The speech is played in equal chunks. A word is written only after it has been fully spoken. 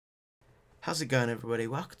How's it going, everybody?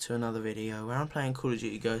 Welcome to another video where I'm playing Call of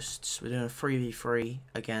Duty Ghosts. We're doing a 3v3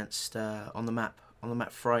 against on the map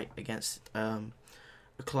Fright against a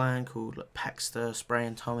clan called Paxter, Spray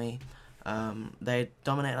and Tommy. They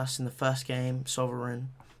dominated us in the first game, Sovereign,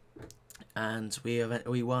 and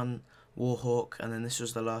we won Warhawk, and then this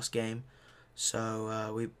was the last game.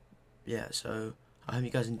 So so I hope you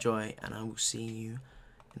guys enjoy, and I will see you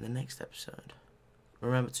in the next episode.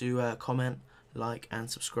 Remember to comment, like, and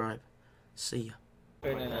subscribe. See ya.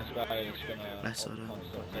 This guy is gonna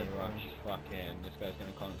constantly rush fucking. This guy's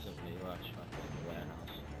gonna constantly rush fucking the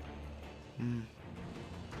warehouse.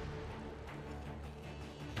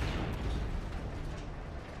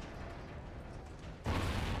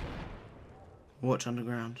 Watch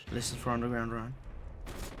underground. Listen for underground, Ryan.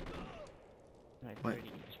 No, it's Wait.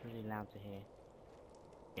 it's really loud to hear.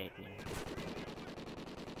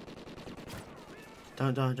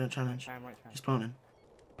 Don't die, don't challenge. He's planting.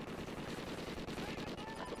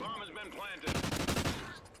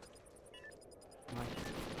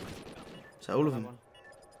 Is that all of them?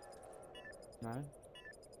 No.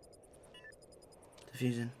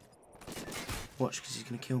 Defusing. Watch, because he's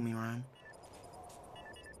going to kill me, Ryan.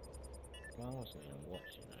 I wasn't even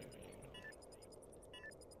watching over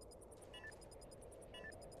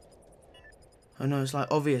Oh no, it's like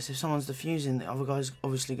obvious. If someone's defusing, the other guy's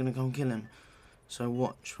obviously going to come kill him. So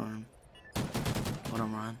watch, Ryan. Hold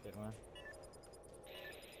on, Ryan.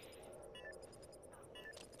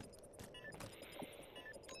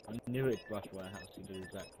 I knew it'd rush warehouse to do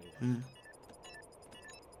exactly that.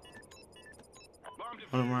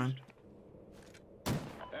 Hold on, Ryan.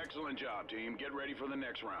 Excellent job, team. Get ready for the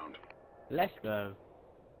next round. Let's go.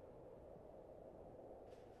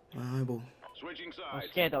 My eyeball. Switching I was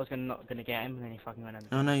sides. scared I was not gonna get him, and then he fucking went under.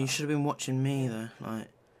 No, no, you should have been watching me though, like,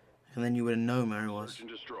 and then you would have known where he was. Search and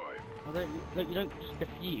destroy. Look, you don't just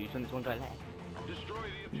defuse when there's one guy left. Destroy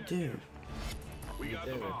the You objective. do. We You got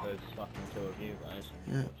do the if bomb. there's fucking two of you guys.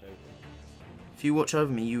 Yeah. Watch over. If you watch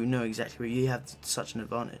over me, you know exactly where you have such an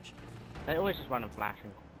advantage. They always just run and flash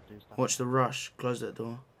and do stuff. Watch the rush. Close that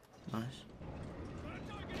door. Nice.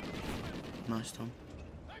 Nice, Tom.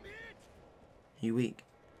 You weak.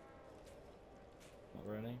 Not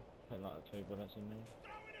really. Put like 2 bullets in me.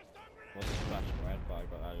 Wasn't flashing red, but I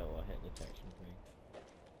got that little hit detection thing.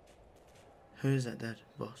 Who is that dead,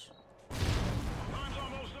 boss?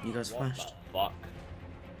 You guys What flashed. the fuck?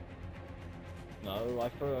 No, I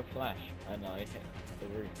threw a flash and I hit the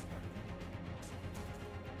roof.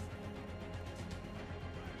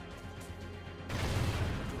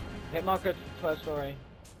 Hit marker first story.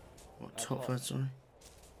 What, top third, sorry?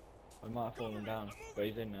 I might have fallen down, but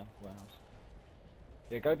he's in now. Warehouse.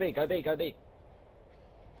 Yeah, go B, go B, go B.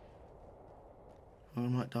 I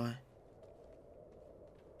might die.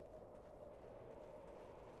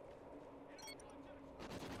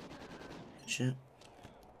 Shit.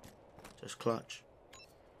 Just clutch.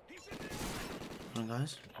 Come on,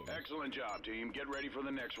 guys. Excellent job, team. Get ready for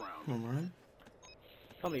the next round. Come on, Ryan.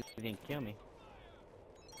 Can't believe he didn't kill me.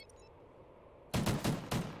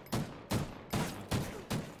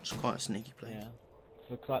 It's quite a sneaky play. Yeah.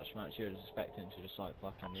 For clutch match, you would expect him to just like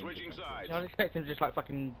fucking. Switching sides. I was expecting him to just like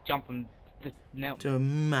fucking jump and just nail. Do a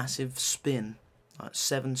massive spin. Like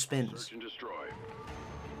 7 spins. Search and destroy.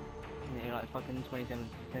 Yeah, like fucking 27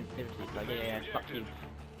 sensitivity. Like yeah, fuck you.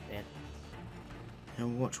 Dead.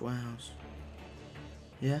 And watch warehouse.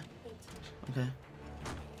 Yeah? Okay.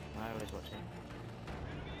 I always watch it.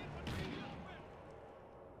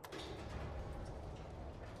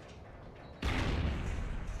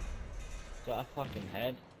 Is that a fucking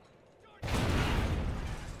head?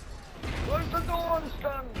 Where's the door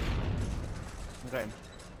stunned? I got him.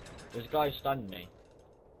 This guy stunned me.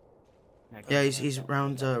 No, I got Yeah, him. he's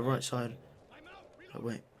round right side. Oh,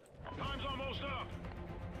 wait. Time's almost up.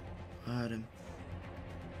 I heard him.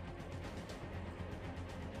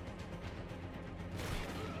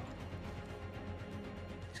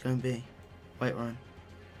 He's going B. Wait, Ryan.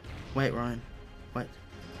 Wait, Ryan. Wait.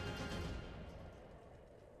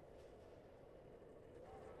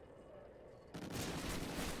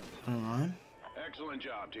 Ryan. Excellent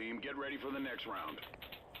job, team. Get ready for the next round.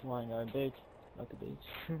 Why going big? Like a beach.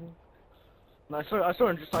 No, I saw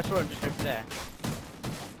him just over there.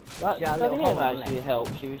 That, Yeah, a that little hole him on the actually left.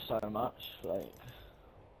 helps you so much.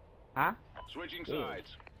 Huh? Switching Yeah.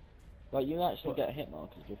 sides. Like you actually get hit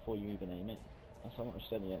markers before you even aim it. That's how much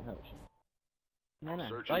steady it helps you. No.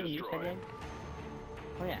 Search Oh, and you destroy. said it?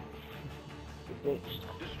 Oh yeah. The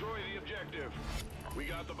bitch. Destroy the objective. We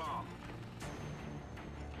got the bomb.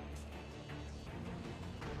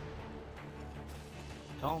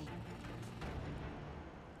 Tom.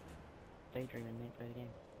 Daydreaming, mate, play the game.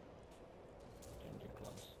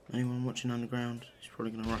 Anyone watching underground? He's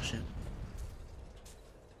probably gonna rush it.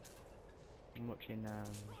 I'm watching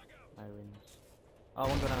Owens. Oh,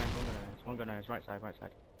 one gun Owens. One gun Owens. Right side. Right side.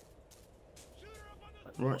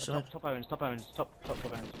 Top Owens. Top Owens. Top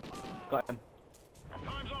Owens. Got him.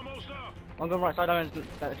 Time's almost up. One gun right side Owens.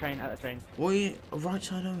 At the train. What are you? Right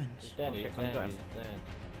side He's Owens. dead, Oh, he's shit, dead, got he's him. dead.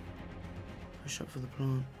 Push up for the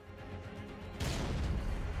plant.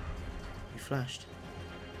 He flashed.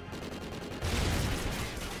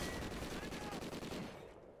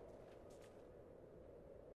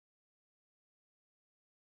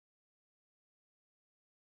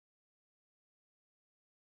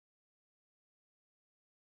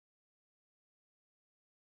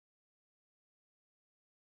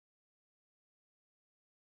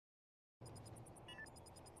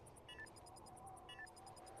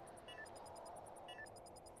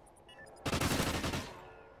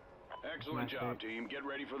 Excellent job, team. Get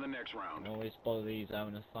ready for the next round. Always follow these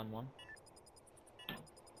having a fun one.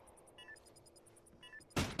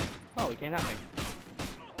 Oh, he came that way.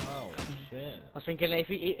 Oh shit. I was thinking if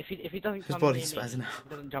he doesn't His come body's near me, spazzing out. he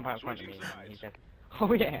doesn't jump out in front of me, Switching sides. he's dead.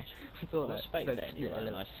 Oh yeah, I thought I that. spectated you,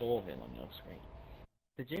 and I saw him on your screen.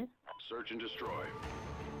 Did you? Search and destroy. I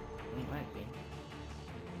didn't see.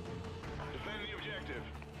 Defend the objective.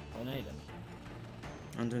 I need him.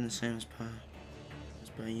 I'm doing the same as per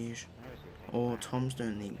usual. Or Tom's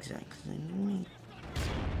doing the exact same as me.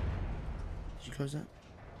 Did you close that?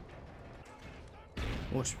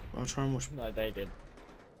 Watch. I'll try and watch. No, they did.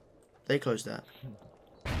 They closed that.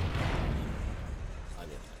 I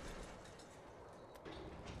did.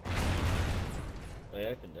 They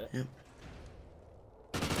opened it. Yep.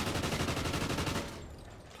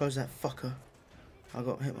 Close that fucker. I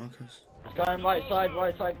got hit markers. It's going right side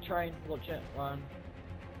train. Watch it, Ryan.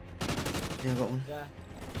 Yeah, I got one. Yeah.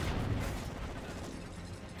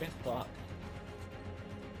 Get fucked.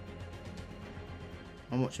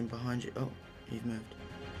 I'm watching behind you. Oh, you've moved.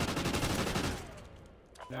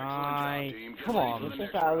 Excellent Nice. job, team. Get Come ready on. for the This is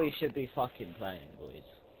next how round. we should be fucking playing, boys.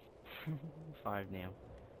 5-0. If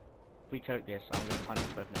we choke this, I'm gonna punch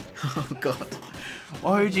both of Oh god.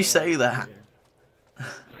 Why would you say that?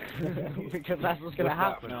 them. Because that's what's gonna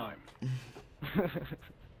happen. No.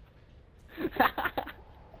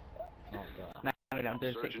 Oh god. No, I'm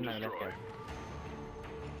doing Search 6 and no, let's go. destroy.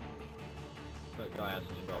 That guy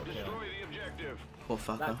hasn't got a kill. Destroy the objective. Poor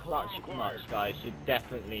fucker. That clutch guy should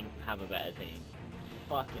definitely have a better team.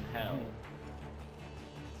 Fucking hell.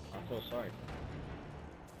 I feel sorry for him.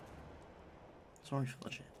 Sorry for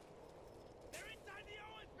that shit.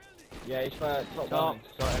 Yeah, he's for top Top. one.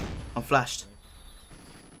 Sorry. I'm flashed.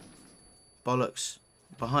 Bollocks.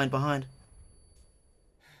 Behind.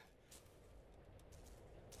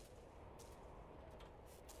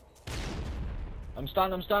 I'm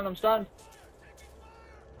stunned. Time's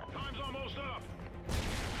almost up.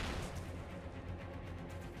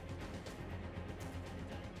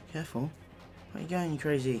 Careful. Where you going, you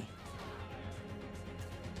crazy?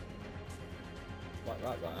 Right,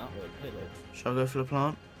 outward, pillar. Shall I go for the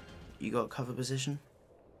plant? You got cover position?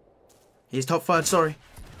 He's top third, sorry.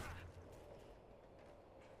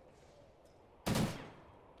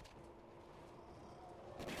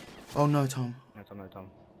 Oh no, Tom. No, Tom.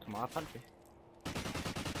 Tom, I'll punch you.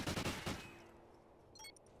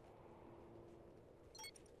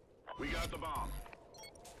 We got the bomb.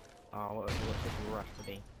 Oh, what's this rush to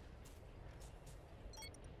be?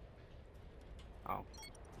 Oh.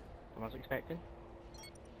 Someone's expecting?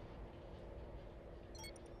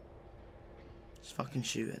 Just fucking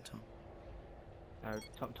shoot it, Tom. No,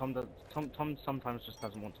 Tom sometimes just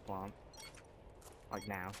doesn't want to plant. Like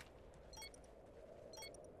now.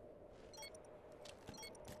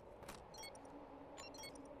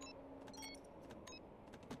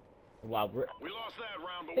 Wow, We lost that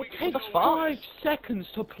round, but we it can takes still 5 win. seconds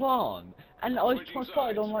to plant, and I Switching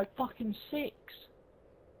started on sides. like fucking 6.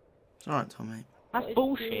 It's alright, Tom, mate. That's What is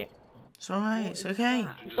bullshit. It's alright, it's okay.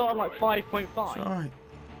 You started like 5.5. It's alright.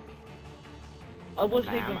 I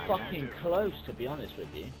wasn't Nah, even man, fucking close, to be honest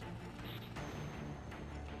with you.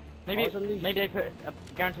 Maybe I was at least- maybe they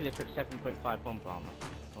put guarantee they put 7.5 bomb plant.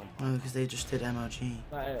 No, because they just did MLG.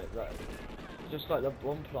 Just like the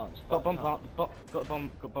bomb plants. Got bomb plant. Got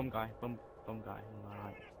bomb guy. Bomb guy.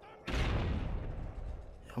 Alright.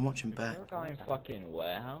 I'm watching back. Is there a guy in fucking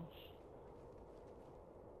warehouse?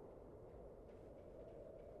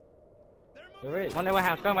 There is. One in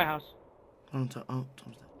warehouse. Go in warehouse. Oh, Tom's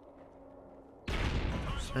dead.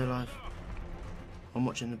 Stay alive. I'm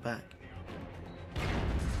watching the back.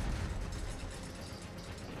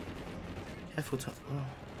 Careful, Tom.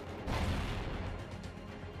 Oh.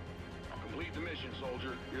 Complete the mission,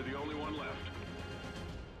 soldier. You're the only one left.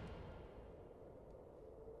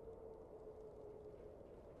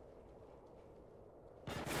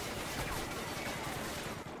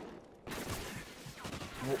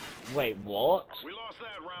 Wait, what? We lost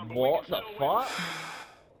that round, but What we the can still win. fuck?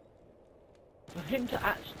 For him to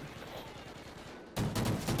actually...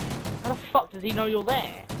 How the fuck does he know you're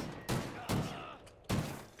there?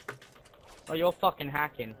 Oh, you're fucking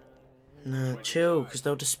hacking. No, chill, because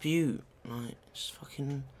they'll dispute. Like, just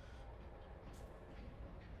fucking...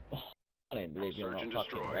 I don't believe you're Search and not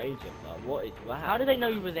fucking destroy. raging. Like, what is that? How did they know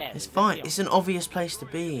you were there? It's fine. It's an obvious place to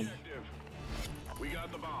be. We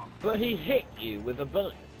got the bomb. But he hit you with a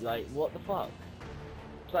bullet. Like, what the fuck?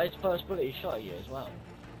 It's like his first bullet he shot at you as well.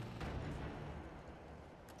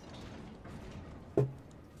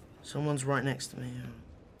 Someone's right next to me.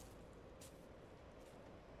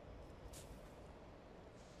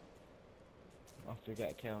 After you get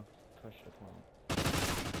a kill, push the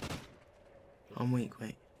plant. I'm weak,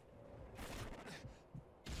 wait.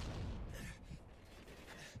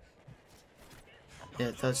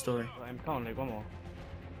 Yeah, third story. Come on, Luke, one more.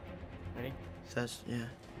 Ready? Third, yeah.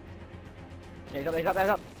 Yeah, he's up, he's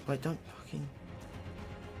up. Wait, don't fucking...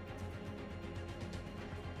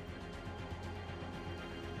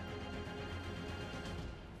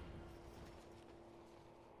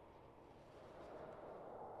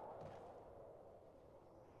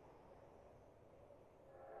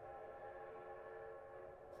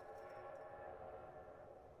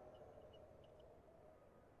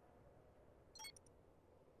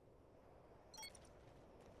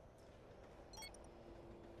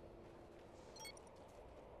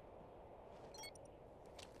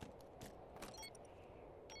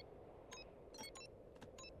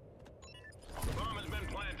 The bomb has been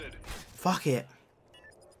planted. Fuck it.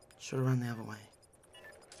 Should have run the other way.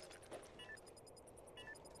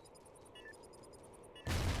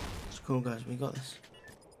 It's cool, guys. We got this.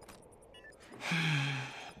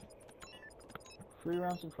 3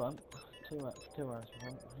 rounds in front. 2 rounds in front.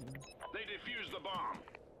 They defused the bomb.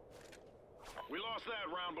 We lost that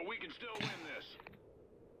round, but we can still win this.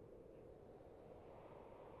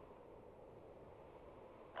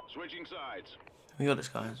 Switching sides. We got this,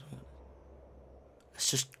 guys. Let's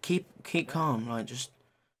just keep calm. Like, just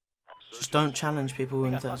don't challenge people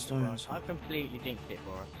in third story. And stuff. I've completely jinxed it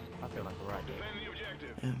for us. I feel like we're right here. Defend the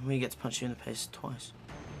objective. Yeah, we get to punch you in the face twice.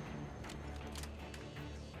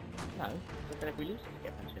 No, but then if we lose, we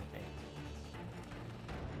get punched in the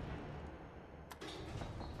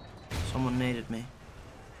face. Someone naded me.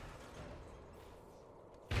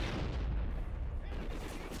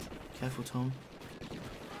 Careful, Tom.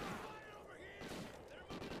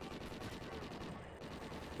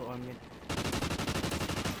 Got one mid.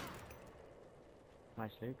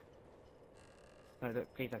 Nice, Luke. No, look,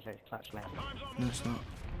 please don't say it's clutch lane. No, it's not.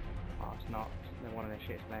 Oh, it's not. They're one of their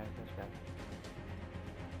shit players. Let's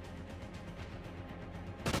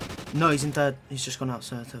go. No, he's in third. He's just gone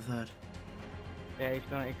outside to third. Yeah, he's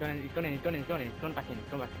gone in, he's gone in, he's gone back in, he's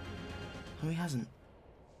gone back in. No, he hasn't.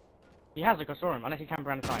 He has, like, I saw him, unless he came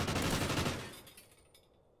around the side.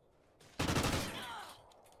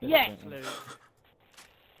 Yes, Luke!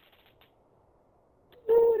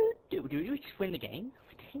 Dude, we just win the game?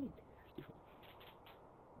 We did.